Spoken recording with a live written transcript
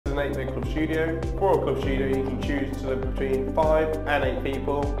an 8-bed club studio. For a club studio you can choose to live between 5 and 8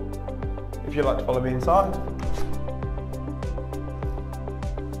 people. If you'd like to follow me inside.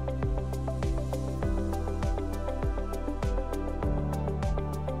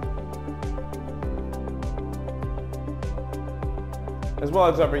 As well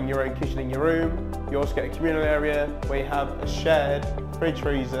as having your own kitchen in your room, you also get a communal area where you have a shared fridge,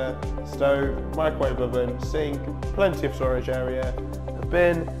 freezer, stove, microwave oven, sink, plenty of storage area, a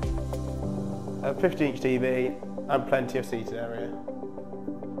bin, a 50-inch TV and plenty of seating area.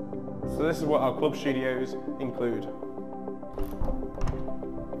 So this is what our club studios include.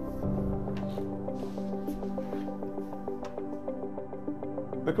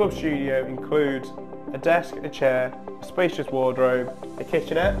 The club studio includes a desk, a chair, a spacious wardrobe, a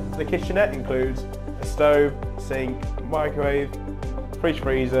kitchenette. The kitchenette includes a stove, sink, microwave, fridge,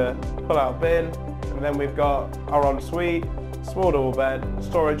 freezer, pull-out bin, and then we've got our ensuite, small double bed,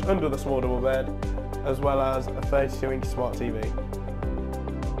 storage under the small double bed, as well as a 32-inch smart TV.